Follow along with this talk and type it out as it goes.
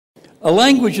A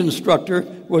language instructor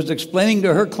was explaining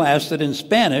to her class that in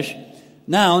Spanish,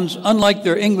 nouns, unlike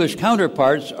their English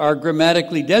counterparts, are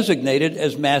grammatically designated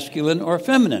as masculine or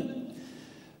feminine.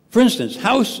 For instance,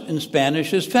 house in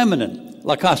Spanish is feminine,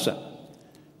 la casa.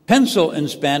 Pencil in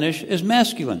Spanish is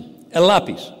masculine, el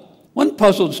lápiz. One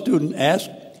puzzled student asked,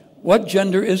 "What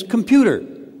gender is computer?"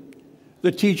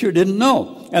 The teacher didn't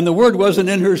know, and the word wasn't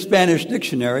in her Spanish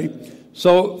dictionary.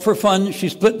 So, for fun, she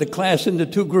split the class into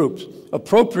two groups,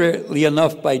 appropriately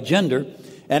enough by gender,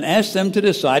 and asked them to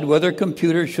decide whether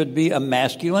computer should be a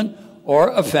masculine or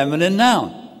a feminine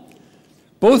noun.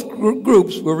 Both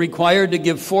groups were required to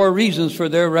give 4 reasons for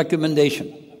their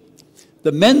recommendation.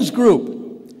 The men's group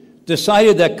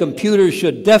decided that computer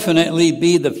should definitely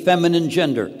be the feminine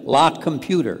gender, la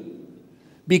computer,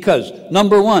 because,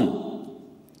 number 1,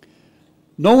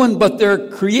 no one but their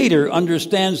creator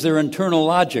understands their internal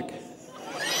logic.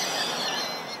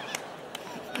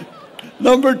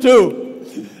 Number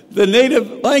 2, the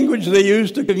native language they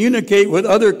use to communicate with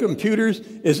other computers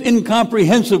is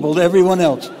incomprehensible to everyone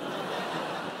else.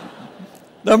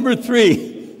 Number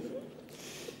 3,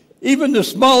 even the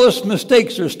smallest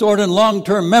mistakes are stored in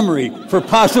long-term memory for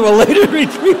possible later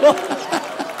retrieval.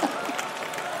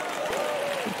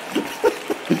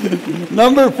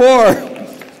 Number 4,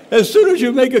 as soon as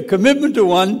you make a commitment to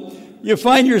one, you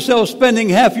find yourself spending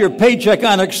half your paycheck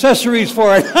on accessories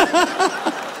for it.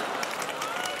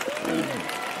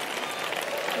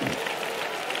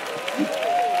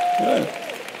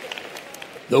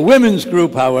 The women's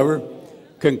group, however,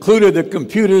 concluded that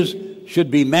computers should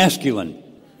be masculine,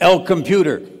 el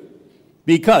computer,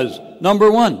 because, number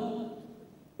 1,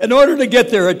 in order to get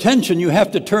their attention, you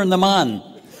have to turn them on.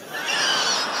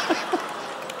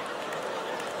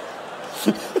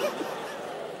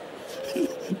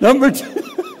 Number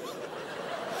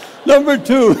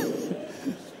 2,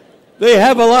 they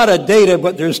have a lot of data,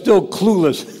 but they're still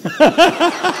clueless.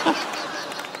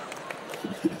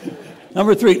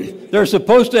 Number 3, they're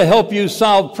supposed to help you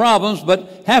solve problems,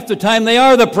 but half the time they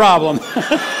are the problem.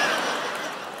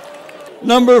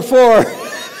 Number 4,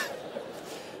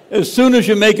 as soon as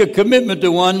you make a commitment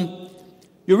to one,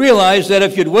 you realize that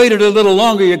if you'd waited a little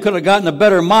longer, you could have gotten a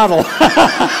better model.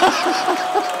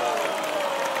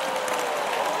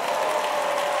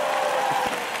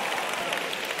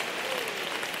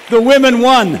 The women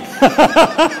won.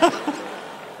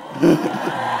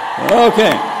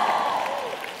 Okay.